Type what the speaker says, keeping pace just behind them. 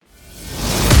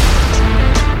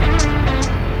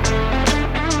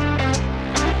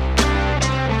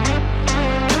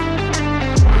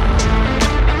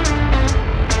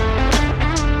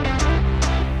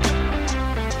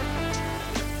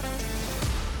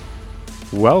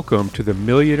Welcome to the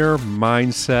Millionaire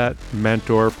Mindset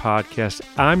Mentor Podcast.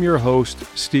 I'm your host,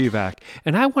 Steve Ack,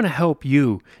 and I want to help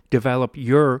you develop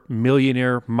your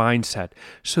millionaire mindset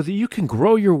so that you can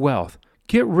grow your wealth,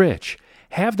 get rich,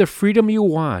 have the freedom you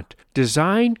want,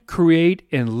 design, create,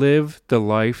 and live the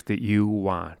life that you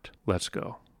want. Let's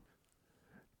go.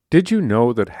 Did you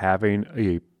know that having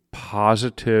a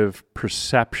positive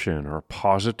perception or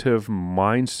positive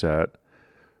mindset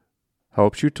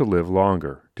helps you to live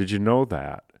longer? Did you know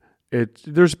that?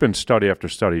 There's been study after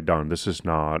study done. This is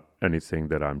not anything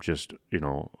that I'm just,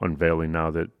 unveiling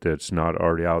now that's not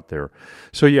already out there.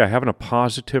 So yeah, having a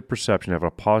positive perception, having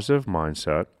a positive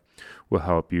mindset will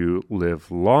help you live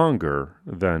longer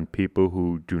than people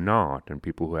who do not, and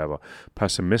people who have a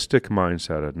pessimistic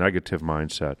mindset, a negative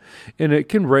mindset. And it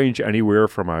can range anywhere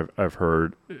from, I've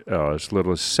heard, as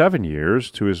little as 7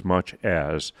 years to as much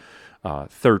as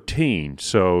 13.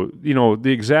 So,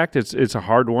 the exact, it's a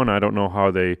hard one. I don't know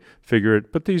how they figure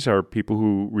it, but these are people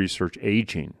who research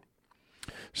aging.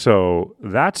 So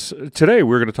today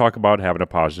we're going to talk about having a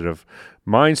positive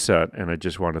mindset, and I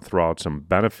just want to throw out some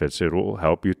benefits. It will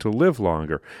help you to live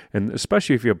longer, and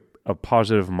especially if you have a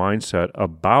positive mindset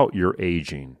about your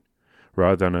aging,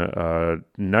 rather than a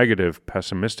negative,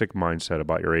 pessimistic mindset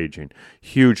about your aging.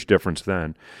 Huge difference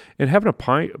then. And having a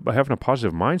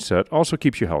positive mindset also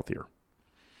keeps you healthier.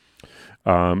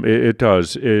 It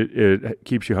does. It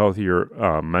keeps you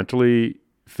healthier mentally,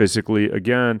 physically.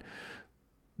 Again,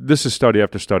 this is study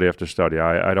after study after study.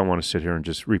 I don't want to sit here and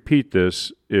just repeat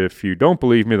this. If you don't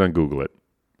believe me, then Google it.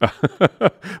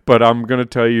 But I'm going to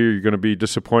tell you, you're going to be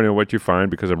disappointed in what you find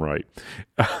because I'm right.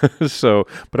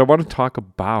 But I want to talk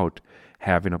about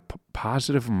having a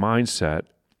positive mindset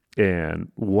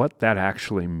and what that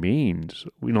actually means.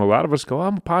 A lot of us go,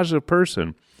 I'm a positive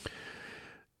person.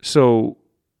 So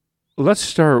let's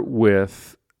start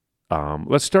with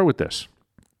this.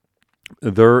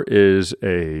 There is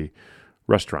a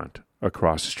restaurant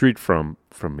across the street from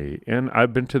me, and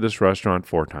I've been to this restaurant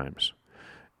 4 times.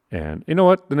 And you know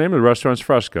what? The name of the restaurant is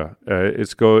Fresca.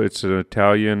 It's an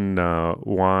Italian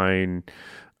wine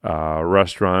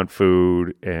restaurant,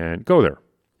 food, and go there.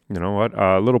 You know what?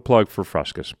 A little plug for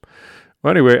Frescas.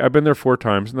 Well, anyway, I've been there 4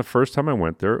 times, and the first time I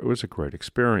went there, it was a great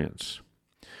experience.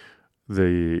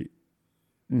 The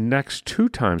next 2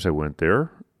 times I went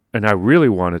there, and I really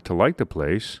wanted to like the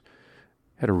place,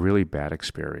 had a really bad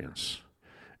experience.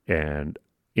 And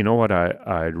you know what?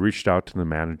 I reached out to the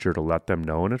manager to let them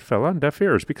know, and it fell on deaf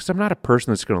ears because I'm not a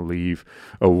person that's going to leave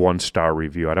a 1-star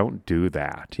review. I don't do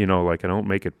that. I don't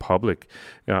make it public.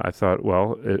 I thought,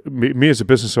 well, me as a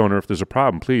business owner, if there's a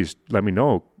problem, please let me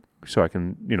know so I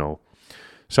can,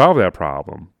 solve that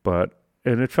problem.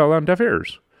 And it fell on deaf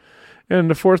ears. And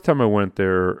the 4th time I went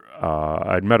there,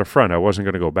 I'd met a friend. I wasn't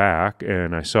going to go back,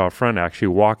 and I saw a friend actually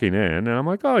walking in, and I'm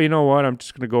like, oh, you know what? I'm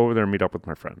just going to go over there and meet up with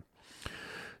my friend.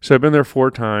 So I've been there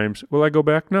 4 times. Will I go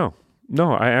back? No,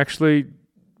 I actually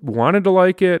wanted to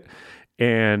like it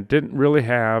and didn't really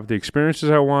have the experiences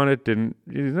I wanted.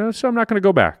 So I'm not going to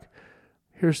go back.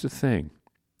 Here's the thing.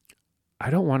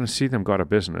 I don't want to see them go out of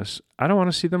business. I don't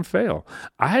want to see them fail.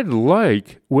 I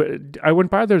went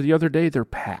by there the other day. They're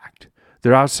packed.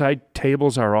 Their outside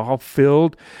tables are all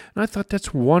filled. And I thought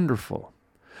that's wonderful.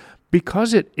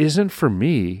 Because it isn't for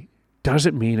me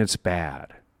doesn't mean it's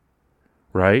bad,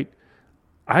 right?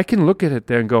 I can look at it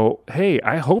then and go, hey,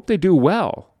 I hope they do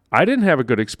well. I didn't have a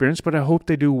good experience, but I hope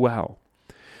they do well.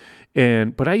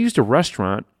 But I used a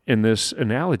restaurant in this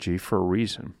analogy for a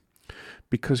reason,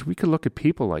 because we could look at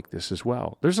people like this as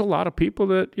well. There's a lot of people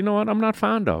that, I'm not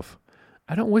fond of.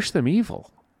 I don't wish them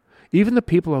evil. Even the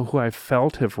people who I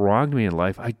felt have wronged me in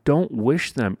life, I don't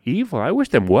wish them evil. I wish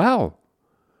them well.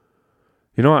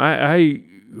 I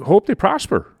hope they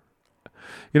prosper.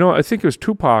 I think it was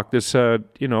Tupac that said,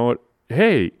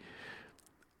 hey,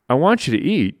 I want you to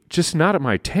eat, just not at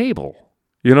my table.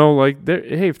 Hey,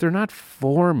 if they're not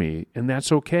for me, and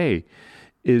that's okay,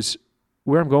 is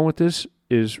where I'm going with this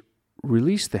is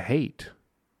release the hate.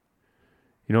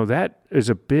 That is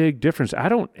a big difference. I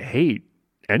don't hate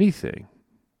anything.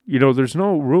 There's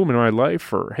no room in my life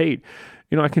for hate.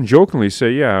 I can jokingly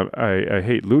say, yeah, I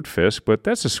hate lutefisk, but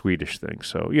that's a Swedish thing.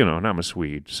 So, and I'm a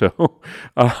Swede. So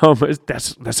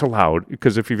that's allowed,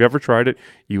 because if you've ever tried it,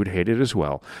 you would hate it as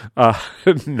well.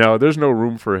 No, there's no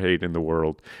room for hate in the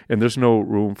world. And there's no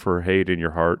room for hate in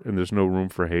your heart. And there's no room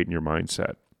for hate in your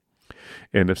mindset.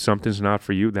 And if something's not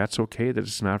for you, that's okay that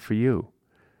it's not for you.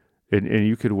 And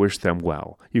you could wish them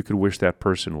well. You could wish that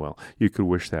person well. You could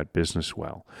wish that business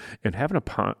well. And having a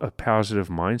positive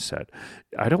mindset.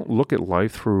 I don't look at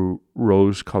life through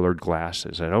rose-colored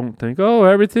glasses. I don't think, oh,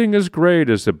 everything is great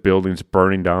as the building's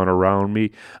burning down around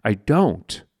me. I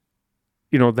don't.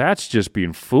 That's just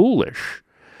being foolish.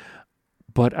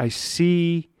 But I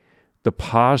see the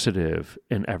positive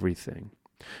in everything.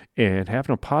 And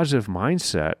having a positive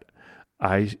mindset,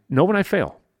 I know when I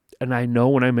fail. And I know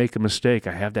when I make a mistake.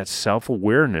 I have that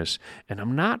self-awareness, and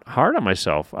I'm not hard on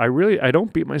myself. I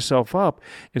don't beat myself up.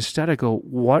 Instead, I go,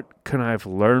 what can I have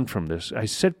learned from this? I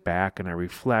sit back and I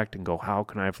reflect and go, how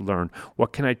can I have learned?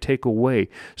 What can I take away?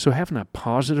 So having a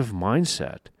positive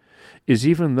mindset is,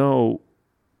 even though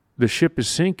the ship is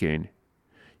sinking,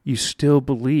 you still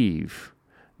believe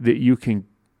that you can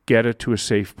get it to a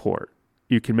safe port.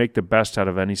 You can make the best out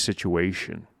of any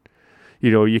situation.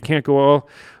 You can't go,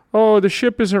 oh, the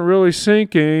ship isn't really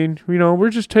sinking. We're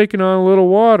just taking on a little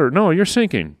water. No, you're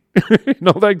sinking.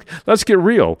 Let's get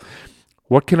real.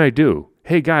 What can I do?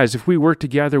 Hey guys, if we work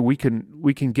together, we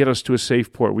can get us to a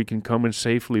safe port. We can come in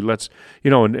safely. Let's,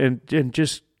 and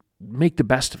just make the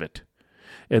best of it.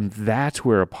 And that's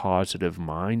where a positive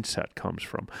mindset comes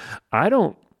from. I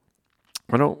don't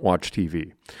watch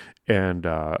TV, and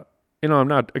I'm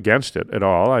not against it at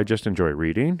all. I just enjoy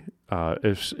reading.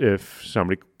 If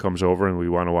somebody comes over and we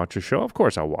want to watch a show, of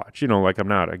course I'll watch. I'm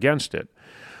not against it.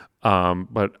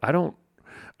 But I don't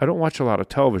watch a lot of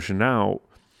television now.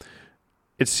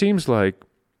 It seems like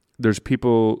there's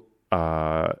people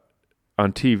on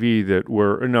TV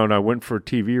that I went for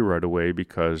TV right away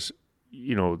because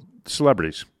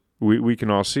celebrities. We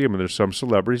can all see them, and there's some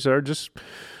celebrities that are just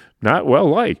not well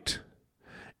liked,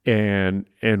 and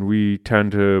we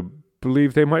tend to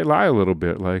believe they might lie a little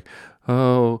bit, like,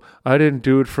 oh, I didn't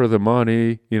do it for the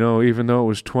money, even though it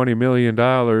was $20 million.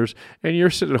 And you're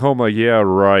sitting at home like, yeah,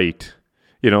 right.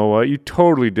 You know what? You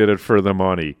totally did it for the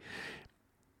money.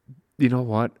 You know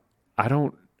what? I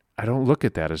don't look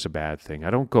at that as a bad thing.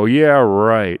 I don't go, yeah,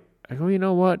 right. I go, you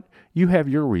know what? You have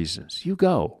your reasons. You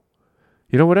go.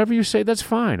 Whatever you say, that's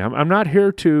fine. I'm not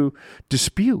here to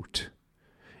dispute.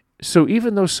 So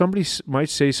even though somebody might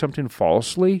say something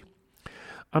falsely,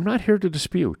 I'm not here to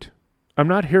dispute. I'm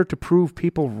not here to prove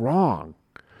people wrong.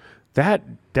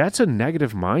 That's a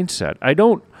negative mindset. I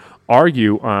don't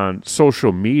argue on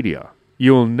social media.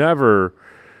 You'll never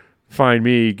find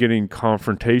me getting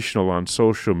confrontational on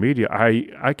social media.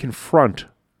 I confront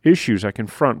issues. I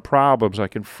confront problems. I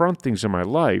confront things in my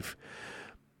life.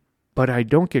 But I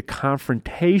don't get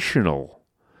confrontational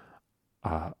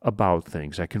about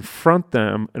things. I confront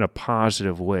them in a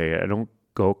positive way. I don't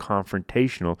go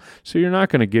confrontational. So you're not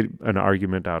going to get an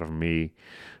argument out of me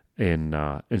in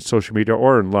social media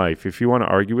or in life. If you want to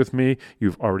argue with me,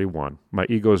 you've already won. My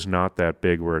ego's not that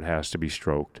big where it has to be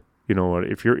stroked. You know what?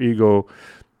 If your ego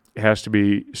has to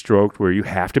be stroked where you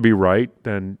have to be right,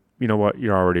 then you know what?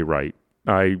 You're already right.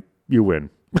 You win.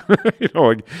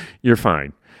 You're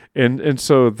fine. And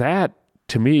so that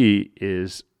to me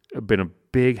is been a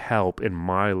big help in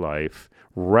my life,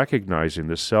 recognizing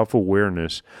the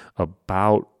self-awareness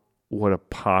about what a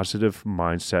positive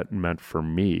mindset meant for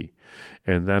me.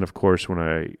 And then, of course, when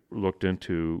I looked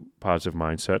into positive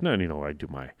mindset, and I do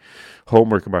my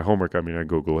homework. And by homework, I mean I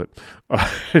Google it.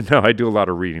 No, I do a lot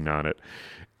of reading on it.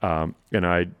 And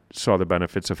I saw the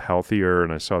benefits of healthier,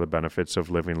 and I saw the benefits of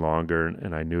living longer,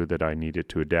 and I knew that I needed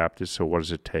to adapt it. So what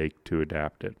does it take to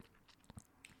adapt it?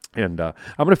 And I'm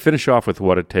going to finish off with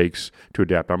what it takes to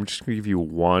adapt. I'm just going to give you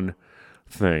one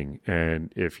thing.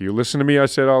 And if you listen to me, I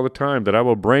said all the time that I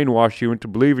will brainwash you into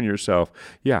believing yourself.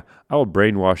 Yeah, I will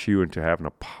brainwash you into having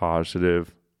a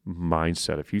positive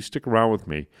mindset. If you stick around with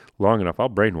me long enough, I'll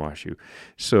brainwash you.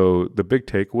 So the big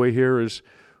takeaway here is,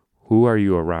 who are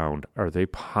you around? Are they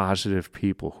positive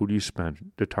people? Who do you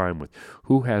spend the time with?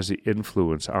 Who has the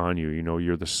influence on you?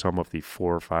 You're the sum of the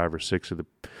 4 or 5 or 6 of the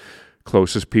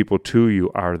closest people to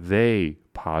you. Are they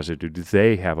positive? Do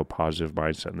they have a positive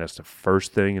mindset? And that's the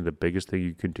first thing and the biggest thing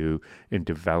you can do in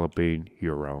developing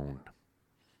your own.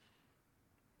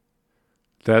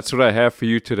 That's what I have for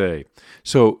you today.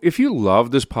 So if you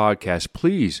love this podcast,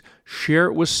 please share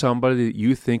it with somebody that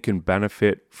you think can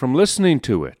benefit from listening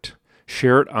to it.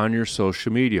 Share it on your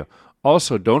social media.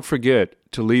 Also, don't forget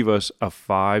to leave us a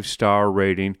 5-star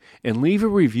rating and leave a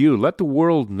review. Let the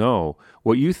world know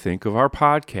what you think of our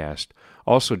podcast.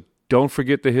 Also, don't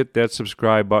forget to hit that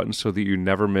subscribe button so that you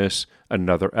never miss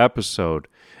another episode.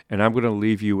 And I'm going to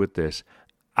leave you with this.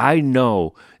 I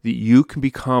know that you can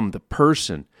become the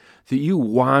person that you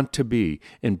want to be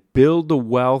and build the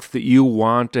wealth that you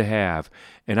want to have.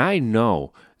 And I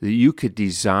know that you could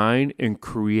design and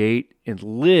create and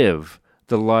live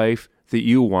the life that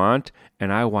you want,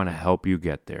 and I want to help you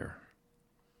get there.